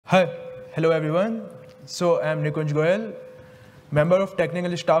Hi, hello everyone. So I'm Nikunj Goyal, member of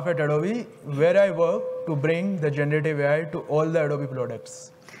technical staff at Adobe, where I work to bring the generative AI to all the Adobe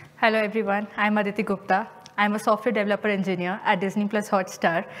products. Hello everyone, I'm Aditi Gupta. I'm a software developer engineer at Disney Plus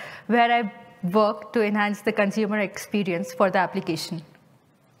Hotstar, where I work to enhance the consumer experience for the application.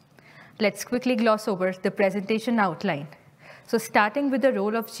 Let's quickly gloss over the presentation outline. So starting with the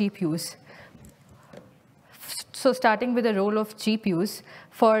role of GPUs.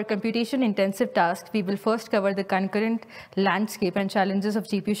 For computation-intensive tasks, we will first cover the concurrent landscape and challenges of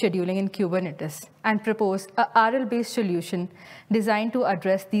GPU scheduling in Kubernetes and propose a RL-based solution designed to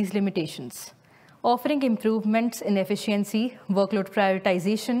address these limitations, offering improvements in efficiency, workload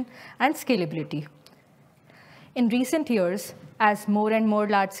prioritization, and scalability. In recent years, as more and more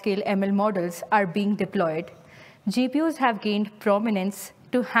large-scale ML models are being deployed, GPUs have gained prominence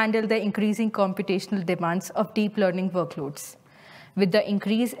to handle the increasing computational demands of deep learning workloads. With the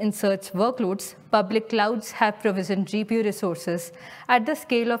increase in search workloads, public clouds have provisioned GPU resources at the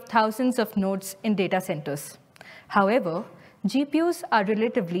scale of thousands of nodes in data centers. However, GPUs are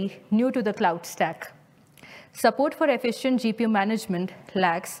relatively new to the cloud stack. Support for efficient GPU management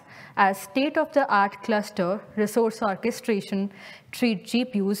lacks, as state-of-the-art cluster resource orchestration treats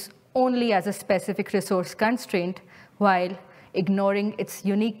GPUs only as a specific resource constraint, while ignoring its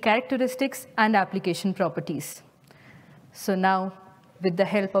unique characteristics and application properties. So now, with the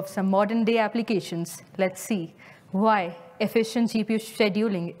help of some modern-day applications, let's see why efficient GPU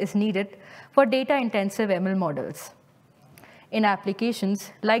scheduling is needed for data-intensive ML models. In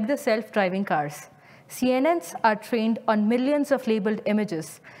applications like the self-driving cars, CNNs are trained on millions of labeled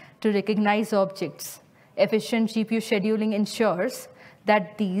images to recognize objects. Efficient GPU scheduling ensures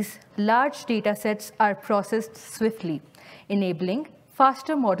that these large data sets are processed swiftly, enabling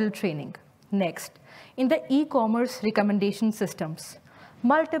faster model training. Next, in the e-commerce recommendation systems,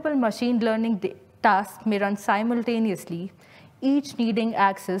 multiple machine learning tasks may run simultaneously, each needing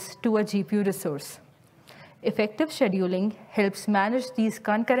access to a GPU resource. Effective scheduling helps manage these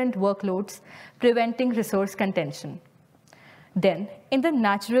concurrent workloads, preventing resource contention. Then, in the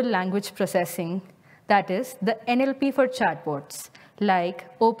natural language processing, that is, the NLP for chatbots,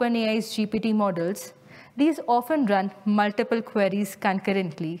 like OpenAI's GPT models, these often run multiple queries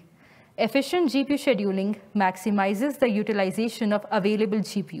concurrently. Efficient GPU scheduling maximizes the utilization of available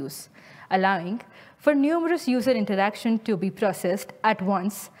GPUs, allowing for numerous user interaction to be processed at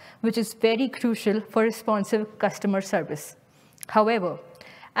once, which is very crucial for responsive customer service. However,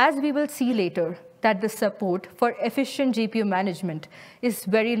 as we will see later, that the support for efficient GPU management is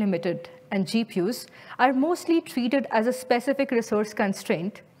very limited, and GPUs are mostly treated as a specific resource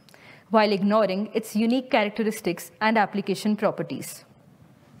constraint, while ignoring its unique characteristics and application properties.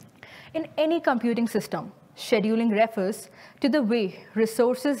 In any computing system, scheduling refers to the way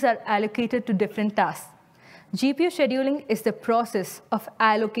resources are allocated to different tasks. GPU scheduling is the process of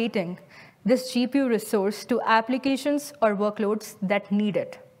allocating this GPU resource to applications or workloads that need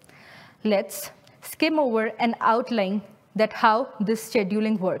it. Let's skim over and outline that how this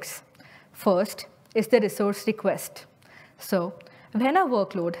scheduling works. First is the resource request. So, when a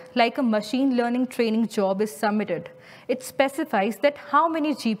workload, like a machine learning training job, is submitted, it specifies that how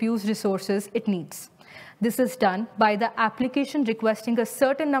many GPUs resources it needs. This is done by the application requesting a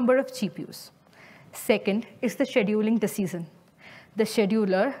certain number of GPUs. Second is the scheduling decision. The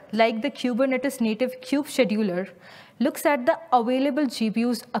scheduler, like the Kubernetes native kube scheduler, looks at the available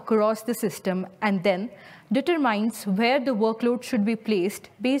GPUs across the system and then determines where the workload should be placed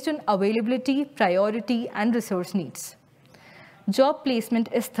based on availability, priority, and resource needs. Job placement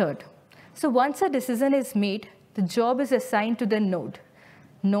is third. So once a decision is made, the job is assigned to the node.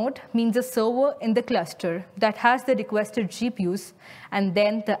 Node means a server in the cluster that has the requested GPUs, and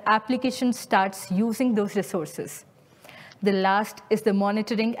then the application starts using those resources. The last is the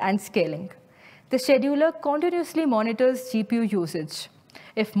monitoring and scaling. The scheduler continuously monitors GPU usage.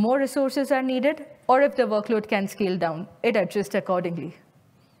 If more resources are needed, or if the workload can scale down, it adjusts accordingly.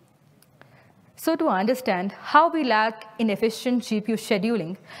 So to understand how we lack in efficient GPU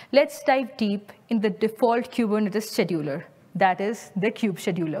scheduling, let's dive deep in the default Kubernetes scheduler, that is the kube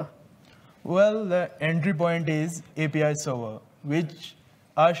scheduler. Well, the entry point is API server, which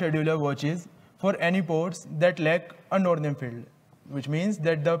our scheduler watches for any ports that lack a node name field, which means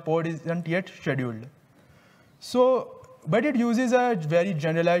that the port isn't yet scheduled. But it uses a very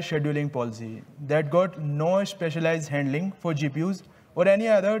generalized scheduling policy that got no specialized handling for GPUs or any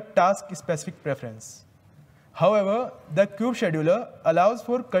other task-specific preference. However, the kube scheduler allows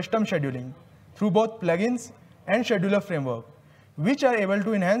for custom scheduling through both plugins and scheduler framework, which are able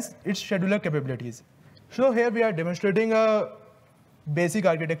to enhance its scheduler capabilities. So here we are demonstrating a basic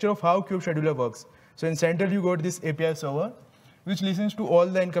architecture of how Kube Scheduler works. So in central, you got this API server, which listens to all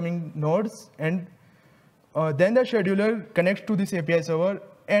the incoming nodes, and then the scheduler connects to this API server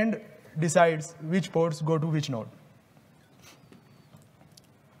and decides which ports go to which node.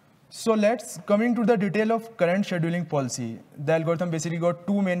 So let's coming to the detail of current scheduling policy. The algorithm basically got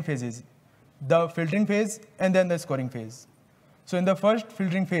two main phases, the filtering phase and then the scoring phase. So in the first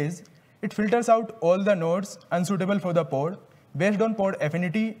filtering phase, it filters out all the nodes unsuitable for the pod based on pod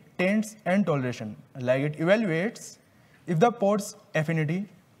affinity, taints, and toleration. Like it evaluates if the pod's affinity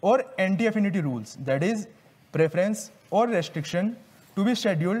or anti-affinity rules, that is preference or restriction to be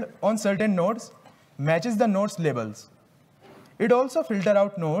scheduled on certain nodes, matches the node's labels. It also filters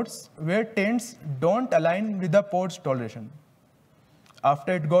out nodes where taints don't align with the pod's toleration.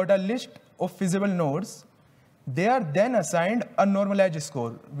 After it got a list of feasible nodes, they are then assigned a normalized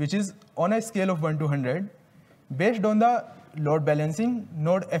score, which is on a scale of 1 to 100, based on the load balancing,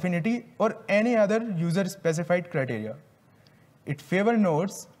 node affinity, or any other user-specified criteria. It favors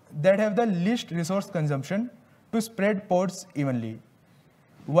nodes that have the least resource consumption to spread pods evenly.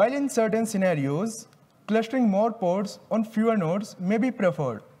 While in certain scenarios, clustering more pods on fewer nodes may be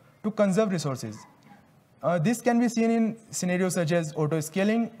preferred to conserve resources. This can be seen in scenarios such as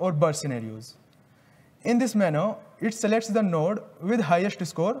auto-scaling or burst scenarios. In this manner, it selects the node with highest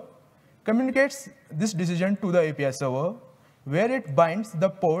score, communicates this decision to the API server, where it binds the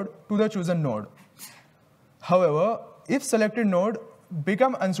pod to the chosen node. However, if selected node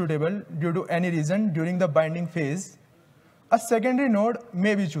become unsuitable due to any reason during the binding phase, a secondary node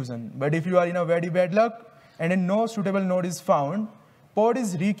may be chosen. But if you are in a very bad luck and no suitable node is found, pod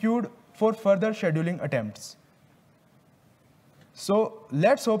is requeued for further scheduling attempts. So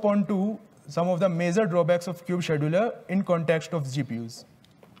let's hop on to some of the major drawbacks of Kube Scheduler in context of GPUs.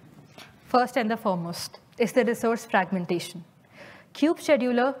 First and the foremost is the resource fragmentation. Kube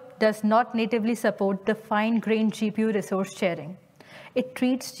Scheduler does not natively support the fine-grained GPU resource sharing. It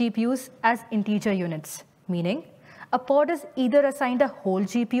treats GPUs as integer units, meaning a pod is either assigned a whole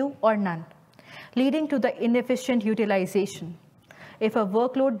GPU or none, leading to the inefficient utilization if a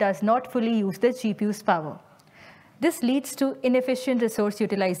workload does not fully use the GPU's power. This leads to inefficient resource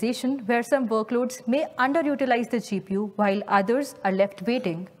utilization, where some workloads may underutilize the GPU while others are left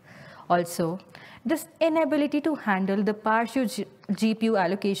waiting. Also, this inability to handle the partial GPU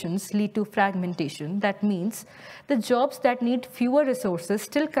allocations lead to fragmentation. That means the jobs that need fewer resources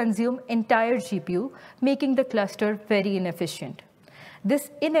still consume entire GPU, making the cluster very inefficient.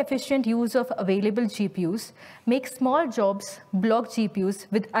 This inefficient use of available GPUs makes small jobs block GPUs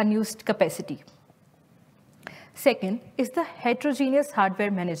with unused capacity. Second is the heterogeneous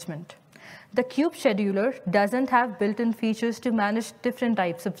hardware management. The Kube Scheduler doesn't have built-in features to manage different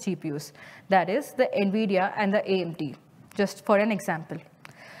types of GPUs, that is, the NVIDIA and the AMD, just for an example.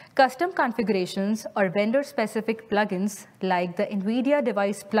 Custom configurations or vendor-specific plugins like the NVIDIA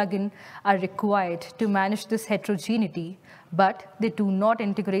device plugin are required to manage this heterogeneity, but they do not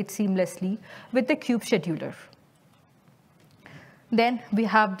integrate seamlessly with the Kube Scheduler. Then we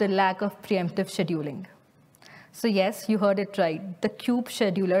have the lack of preemptive scheduling. So yes, you heard it right. The Kube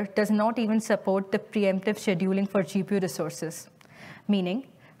Scheduler does not even support the preemptive scheduling for GPU resources, meaning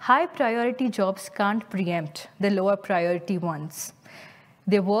high priority jobs can't preempt the lower priority ones.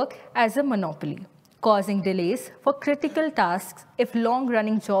 They work as a monopoly, causing delays for critical tasks if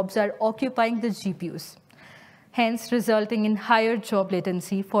long-running jobs are occupying the GPUs, hence resulting in higher job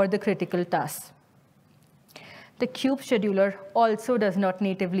latency for the critical tasks. The Kube Scheduler also does not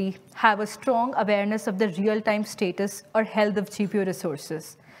natively have a strong awareness of the real-time status or health of GPU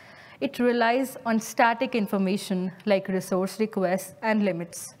resources. It relies on static information like resource requests and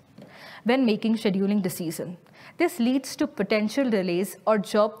limits when making scheduling decisions. This leads to potential delays or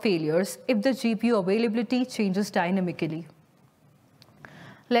job failures if the GPU availability changes dynamically.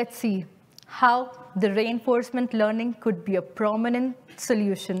 Let's see how the reinforcement learning could be a prominent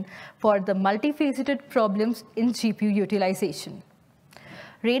solution for the multifaceted problems in GPU utilization.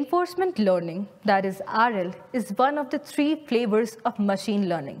 Reinforcement learning, that is RL, is one of the three flavors of machine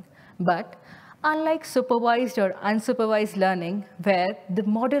learning. But unlike supervised or unsupervised learning, where the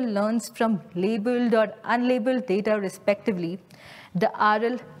model learns from labeled or unlabeled data respectively, the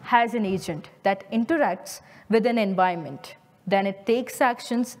RL has an agent that interacts with an environment. Then it takes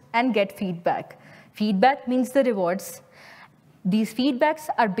actions and gets feedback. Feedback means the rewards. These feedbacks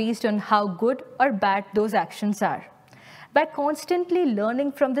are based on how good or bad those actions are. By constantly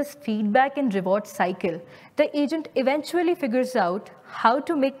learning from this feedback and reward cycle, the agent eventually figures out how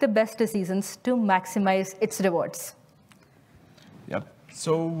to make the best decisions to maximize its rewards. Yep.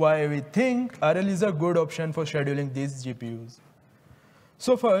 So why we think RL is a good option for scheduling these GPUs?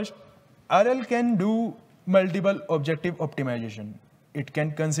 So first, RL can do multiple objective optimization. It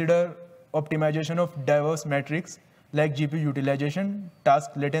can consider optimization of diverse metrics like GPU utilization, task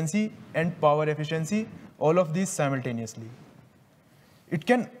latency, and power efficiency, all of these simultaneously. It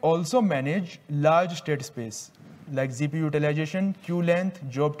can also manage large state space like GPU utilization, queue length,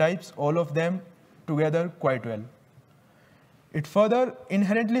 job types, all of them together quite well. It further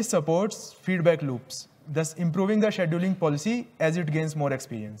inherently supports feedback loops, thus improving the scheduling policy as it gains more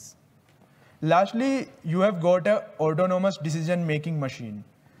experience. Lastly, you have got an autonomous decision-making machine.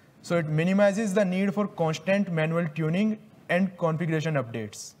 So it minimizes the need for constant manual tuning and configuration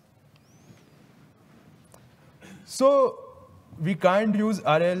updates. So we can't use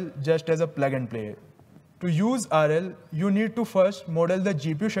RL just as a plug and play. To use RL, you need to first model the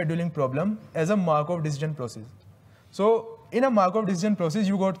GPU scheduling problem as a Markov decision process. So in a Markov decision process,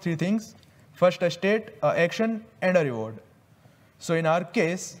 you got three things: first a state, a action, and a reward. So in our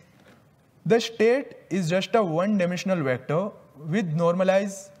case, the state is just a one-dimensional vector with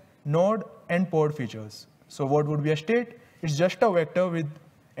normalized node and pod features. So what would be a state? It's just a vector with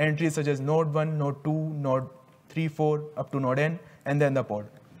entries such as node 1, node 2, node 3, 4, up to node n, and then the pod.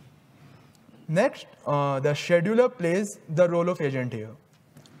 Next, the scheduler plays the role of agent here,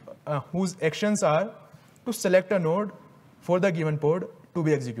 whose actions are to select a node for the given pod to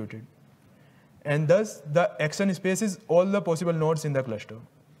be executed. And thus, the action space is all the possible nodes in the cluster.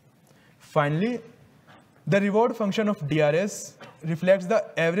 Finally, the reward function of DRS reflects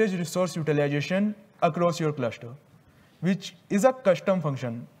the average resource utilization across your cluster, which is a custom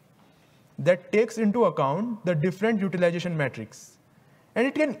function that takes into account the different utilization metrics. And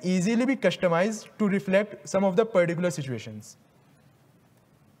it can easily be customized to reflect some of the particular situations.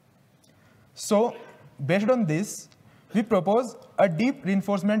 So, based on this, we propose a deep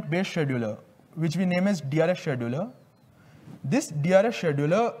reinforcement-based scheduler, which we name as DRS scheduler. This DRS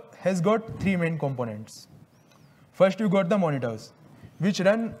scheduler has got three main components. First, you got the monitors, which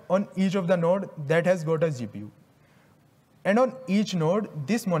run on each of the node that has got a GPU. And on each node,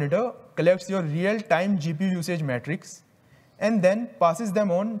 this monitor collects your real-time GPU usage metrics and then passes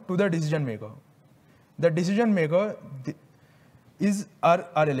them on to the decision maker. The decision maker is our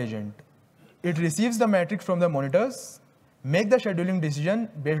RL agent. It receives the metrics from the monitors, makes the scheduling decision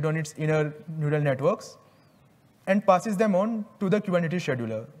based on its inner neural networks, and passes them on to the Kubernetes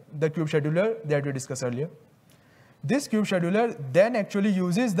scheduler, the kube scheduler that we discussed earlier. This kube scheduler then actually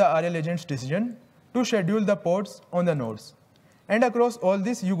uses the RL agent's decision to schedule the pods on the nodes. And across all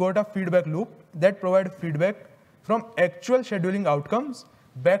this, you got a feedback loop that provides feedback from actual scheduling outcomes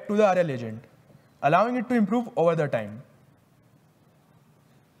back to the RL agent, allowing it to improve over the time.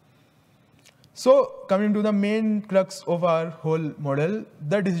 So coming to the main crux of our whole model,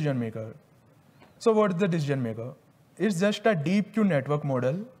 the decision maker. So what is the decision maker? It's just a deep queue network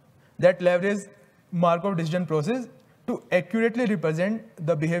model that leverages Markov decision process to accurately represent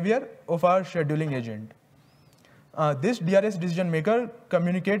the behavior of our scheduling agent. This DRS decision maker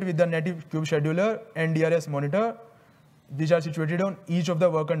communicates with the native kube scheduler and DRS monitor, which are situated on each of the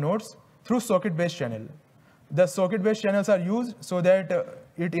worker nodes through socket-based channel. The socket-based channels are used so that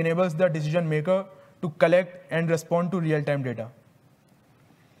it enables the decision maker to collect and respond to real-time data.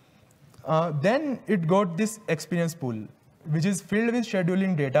 Then it got this experience pool, which is filled with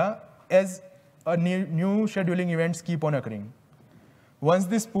scheduling data as new scheduling events keep on occurring. Once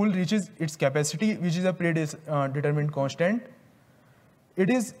this pool reaches its capacity, which is a predetermined constant, it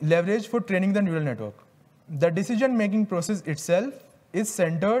is leveraged for training the neural network. The decision-making process itself is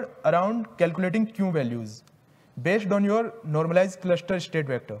centered around calculating queue values based on your normalized cluster state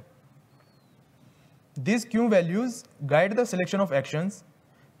vector. These queue values guide the selection of actions,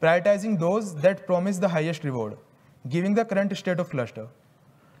 prioritizing those that promise the highest reward, giving the current state of cluster.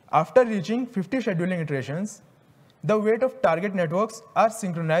 After reaching 50 scheduling iterations, the weight of target networks are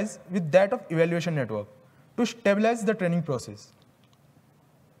synchronized with that of evaluation network to stabilize the training process.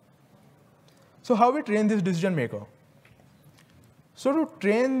 So how we train this decision maker? So to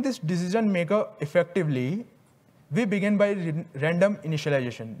train this decision maker effectively, we begin by random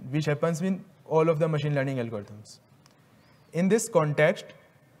initialization, which happens in all of the machine learning algorithms. In this context,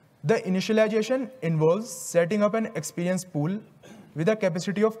 the initialization involves setting up an experience pool with a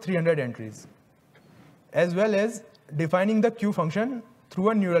capacity of 300 entries, as well as defining the queue function through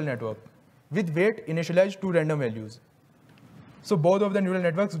a neural network with weight initialized to random values. So both of the neural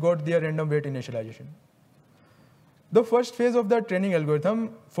networks got their random weight initialization. The first phase of the training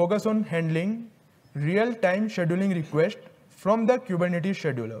algorithm focuses on handling real-time scheduling request from the Kubernetes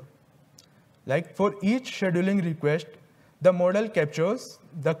scheduler. Like for each scheduling request, the model captures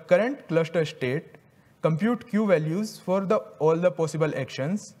the current cluster state compute Q values for all the possible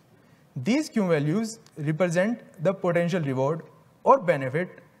actions. These Q values represent the potential reward or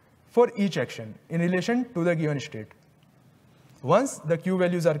benefit for each action in relation to the given state. Once the Q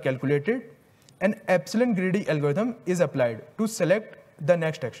values are calculated, an epsilon greedy algorithm is applied to select the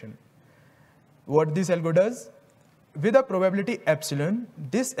next action. What this algo does, with a probability epsilon,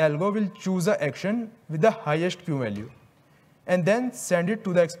 this algo will choose an action with the highest Q value and then send it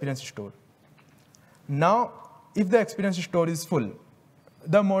to the experience store. Now, if the experience store is full,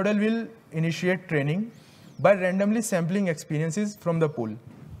 the model will initiate training by randomly sampling experiences from the pool.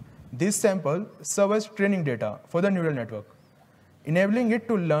 This sample serves as training data for the neural network, enabling it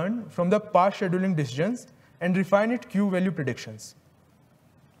to learn from the past scheduling decisions and refine its Q value predictions.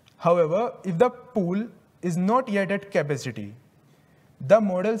 However, if the pool is not yet at capacity, the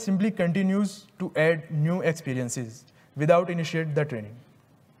model simply continues to add new experiences without initiate the training.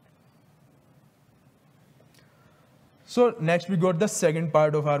 So next we got the second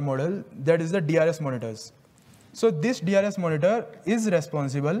part of our model, that is the DRS monitors. So this DRS monitor is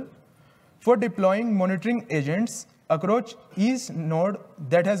responsible for deploying monitoring agents across each node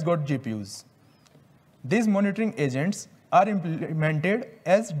that has got GPUs. These monitoring agents are implemented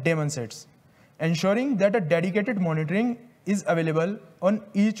as daemon sets, ensuring that a dedicated monitoring is available on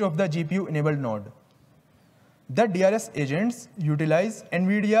each of the GPU-enabled node. The DRS agents utilize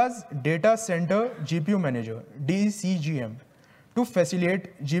NVIDIA's Data Center GPU Manager, DCGM, to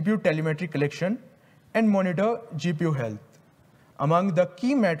facilitate GPU telemetry collection and monitor GPU health. Among the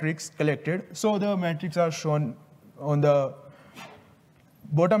key metrics collected, so the metrics are shown on the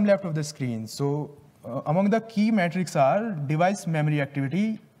bottom left of the screen. So among the key metrics are device memory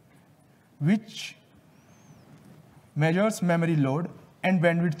activity, which measures memory load and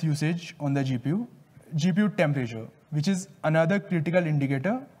bandwidth usage on the GPU, GPU temperature, which is another critical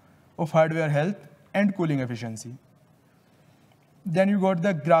indicator of hardware health and cooling efficiency. Then you got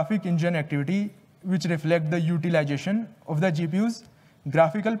the graphic engine activity, which reflect the utilization of the GPU's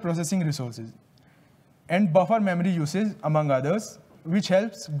graphical processing resources, and buffer memory usage, among others, which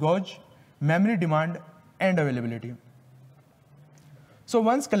helps gauge memory demand and availability. So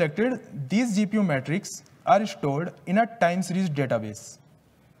once collected, these GPU metrics are stored in a time series database,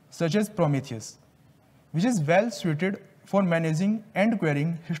 such as Prometheus, which is well suited for managing and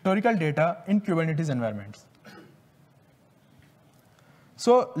querying historical data in Kubernetes environments.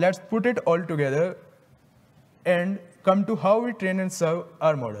 So let's put it all together and come to how we train and serve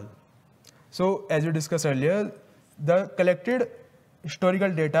our model. So as we discussed earlier, the collected historical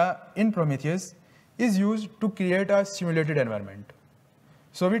data in Prometheus is used to create a simulated environment.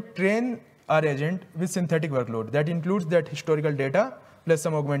 So we train our agent with synthetic workload that includes that historical data plus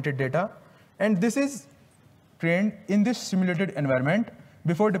some augmented data, and this is trained in this simulated environment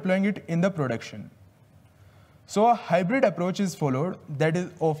before deploying it in the production. So a hybrid approach is followed, that is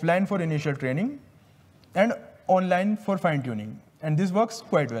offline for initial training and online for fine-tuning, and this works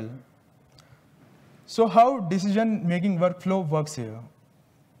quite well. So how decision-making workflow works here?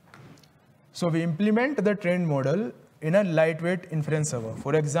 So we implement the trained model in a lightweight inference server.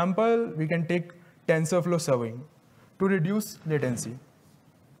 For example, we can take TensorFlow serving to reduce latency.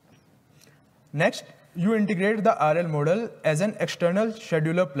 Next, you integrate the RL model as an external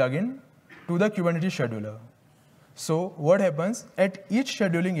scheduler plugin to the Kubernetes scheduler. So what happens, at each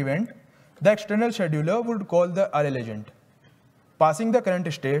scheduling event, the external scheduler would call the RL agent, passing the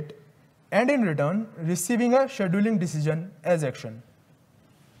current state, and in return, receiving a scheduling decision as action.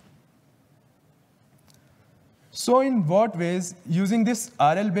 So in what ways using this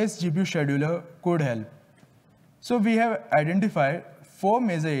RL-based GPU scheduler could help? So we have identified 4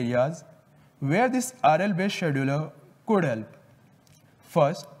 major areas where this RL-based scheduler could help.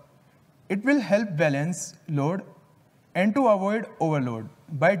 First, it will help balance load and to avoid overload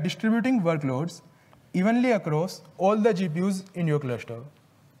by distributing workloads evenly across all the GPUs in your cluster.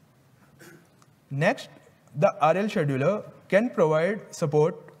 Next, the RL scheduler can provide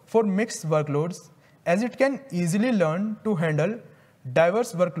support for mixed workloads as it can easily learn to handle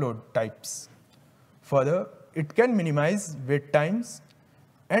diverse workload types. Further, it can minimize wait times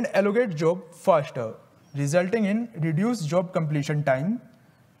and allocate job faster, resulting in reduced job completion time.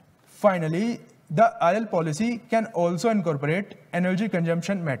 Finally, the RL policy can also incorporate energy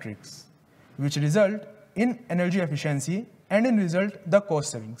consumption metrics, which result in energy efficiency and in result the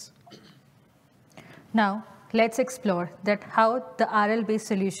cost savings. Now, let's explore that how the RL-based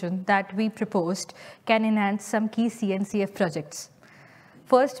solution that we proposed can enhance some key CNCF projects.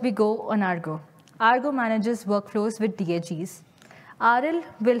 First, we go on Argo. Argo manages workflows with DAGs. RL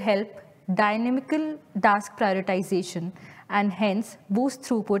will help dynamical task prioritization and hence boost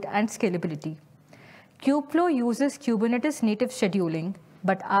throughput and scalability. Kubeflow uses Kubernetes native scheduling,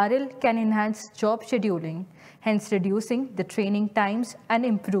 but RL can enhance job scheduling, hence reducing the training times and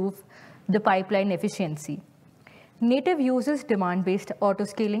improve the pipeline efficiency. Native uses demand-based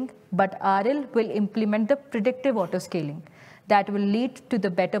autoscaling, but RL will implement the predictive autoscaling that will lead to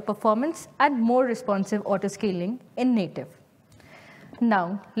the better performance and more responsive autoscaling in native.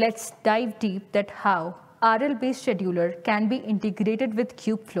 Now, let's dive deep that how RL-based scheduler can be integrated with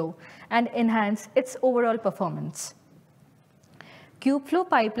Kubeflow and enhance its overall performance. Kubeflow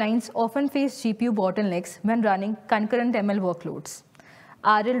pipelines often face GPU bottlenecks when running concurrent ML workloads.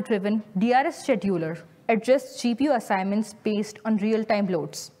 RL-driven DRS scheduler adjusts GPU assignments based on real-time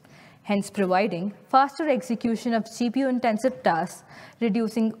loads, hence providing faster execution of GPU-intensive tasks,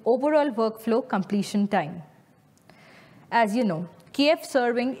 reducing overall workflow completion time. As you know, KF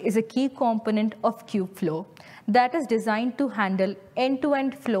serving is a key component of Kubeflow that is designed to handle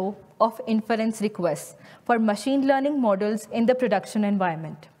end-to-end flow of inference requests for machine learning models in the production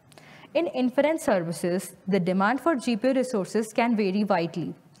environment. In inference services, the demand for GPU resources can vary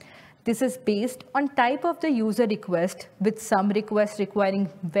widely. This is based on type of the user request, with some requests requiring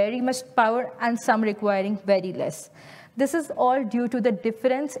very much power and some requiring very less. This is all due to the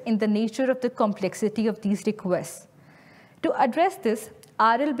difference in the nature of the complexity of these requests. To address this,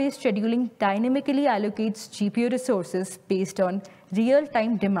 RL-based scheduling dynamically allocates GPU resources based on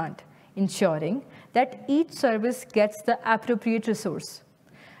real-time demand, ensuring that each service gets the appropriate resource.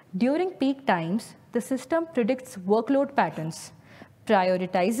 During peak times, the system predicts workload patterns,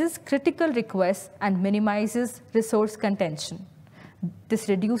 prioritizes critical requests, and minimizes resource contention. This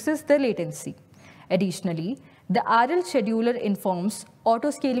reduces the latency. Additionally, the RL scheduler informs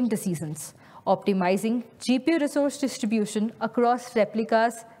autoscaling decisions, optimizing GPU resource distribution across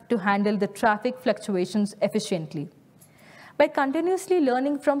replicas to handle the traffic fluctuations efficiently. By continuously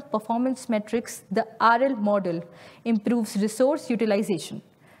learning from performance metrics, the RL model improves resource utilization,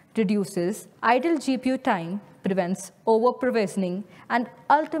 reduces idle GPU time, prevents over-provisioning, and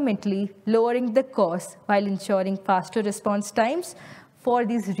ultimately lowering the cost while ensuring faster response times for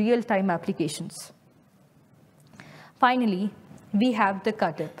these real-time applications. Finally, we have the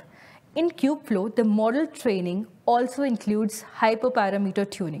cut-up. In Kubeflow, the model training also includes hyperparameter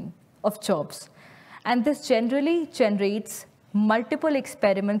tuning of jobs, and this generally generates multiple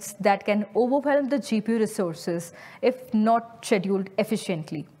experiments that can overwhelm the GPU resources if not scheduled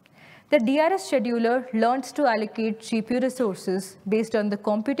efficiently. The DRS scheduler learns to allocate GPU resources based on the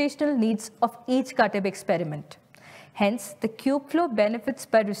computational needs of each cut-up experiment. Hence, the Kubeflow benefits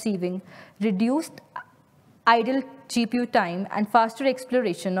by receiving reduced idle GPU time and faster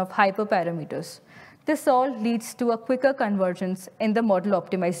exploration of hyperparameters. This all leads to a quicker convergence in the model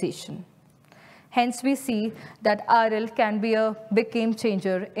optimization. Hence, we see that RL can be a big game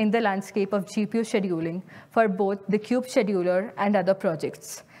changer in the landscape of GPU scheduling for both the Kube scheduler and other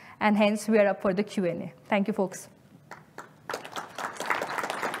projects. And hence, we are up for the Q&A. Thank you, folks.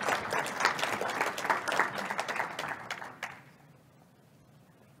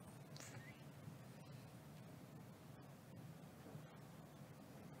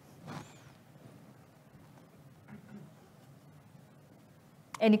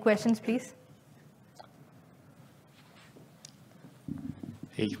 Any questions, please?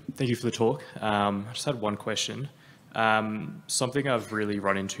 Hey, thank you for the talk. I just had one question. Something I've really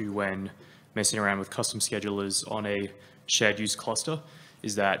run into when messing around with custom schedulers on a shared use cluster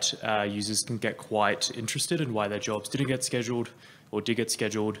is that users can get quite interested in why their jobs didn't get scheduled or did get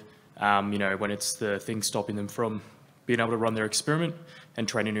scheduled, when it's the thing stopping them from being able to run their experiment and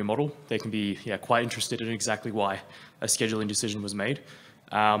train a new model. They can be quite interested in exactly why a scheduling decision was made.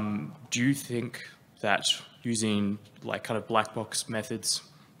 Do you think that using kind of black box methods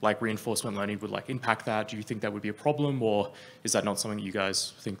like reinforcement learning would impact that? Do you think that would be a problem, or is that not something that you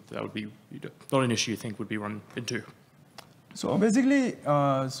guys think that would be not an issue you think would be run into? So basically,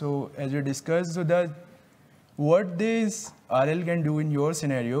 so as we discussed, so that what this RL can do in your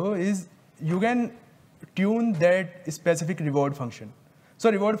scenario is you can tune that specific reward function. So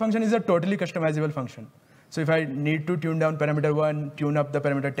reward function is a totally customizable function. So if I need to tune down parameter 1, tune up the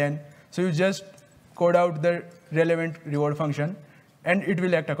parameter 10, so you just code out the relevant reward function, and it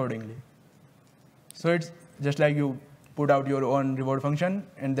will act accordingly. So it's just like you put out your own reward function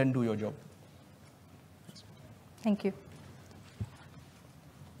and then do your job. Thank you.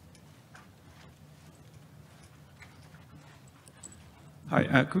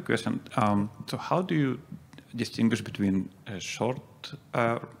 Hi, quick question. So how do you distinguish between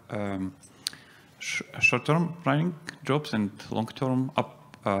short-term running jobs and long-term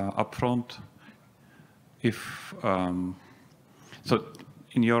upfront? So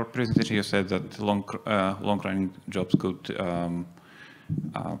in your presentation, you said that long-running jobs could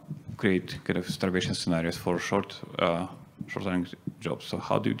create kind of starvation scenarios for short-running jobs. So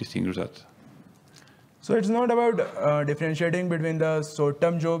how do you distinguish that? So it's not about differentiating between the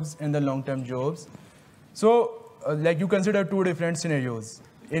short-term jobs and the long-term jobs. So like you consider two different scenarios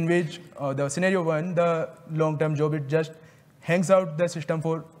in which the scenario one, the long-term job, it just hangs out the system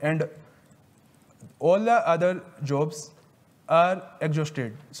for, and all the other jobs are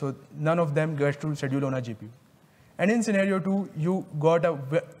exhausted. So none of them gets to schedule on a GPU. And in scenario two, you got a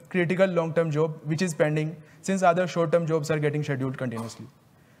critical long-term job which is pending since other short-term jobs are getting scheduled continuously.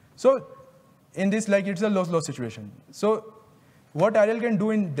 So in this, like, it's a loss-loss situation. So what RL can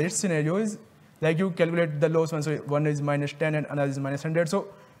do in this scenario is, like, you calculate the loss one, so one is -10 and another is -100. So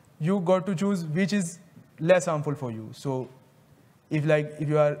you got to choose which is less harmful for you. So if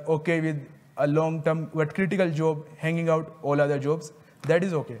you are okay with a long-term but critical job hanging out all other jobs, that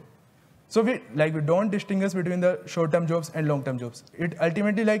is okay. So we don't distinguish between the short-term jobs and long-term jobs. It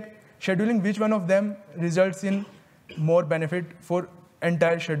ultimately, like, scheduling which one of them results in more benefit for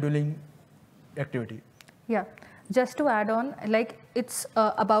entire scheduling activity. Yeah, just to add on, like, it's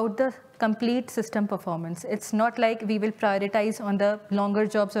about the complete system performance. It's not like we will prioritize on the longer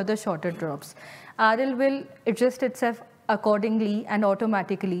jobs or the shorter jobs. RL will adjust itself accordingly and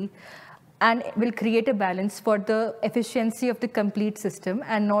automatically, and will create a balance for the efficiency of the complete system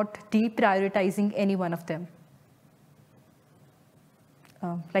and not deprioritizing any one of them.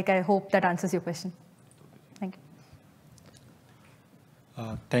 I hope that answers your question. Thank you.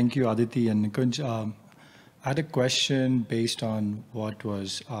 Thank you, Aditi and Nikunj. I had a question based on what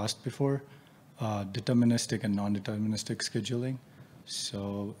was asked before, deterministic and non-deterministic scheduling.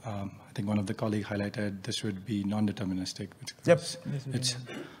 So I think one of the colleagues highlighted this would be non-deterministic. It's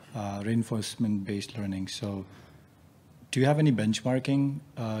reinforcement-based learning. So do you have any benchmarking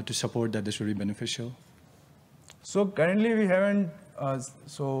to support that this would be beneficial? So currently we haven't,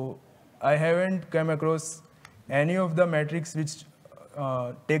 I haven't come across any of the metrics which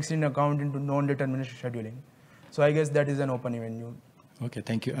takes in account into non-deterministic scheduling. So I guess that is an open avenue. Okay,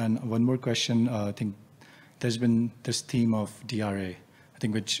 thank you. And one more question. I think there's been this theme of DRA, I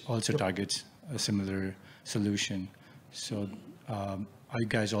think, which also targets a similar solution. So are you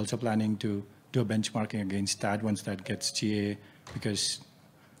guys also planning to do a benchmarking against that once that gets GA? Because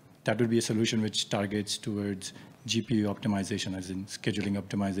that would be a solution which targets towards GPU optimization, as in scheduling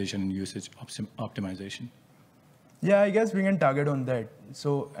optimization and usage optimization. Yeah, I guess we can target on that.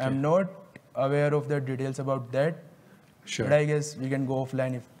 So okay. I'm not aware of the details about that. Sure. But I guess we can go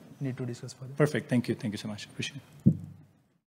offline if need to discuss further. Perfect. Thank you. Thank you so much. Appreciate it.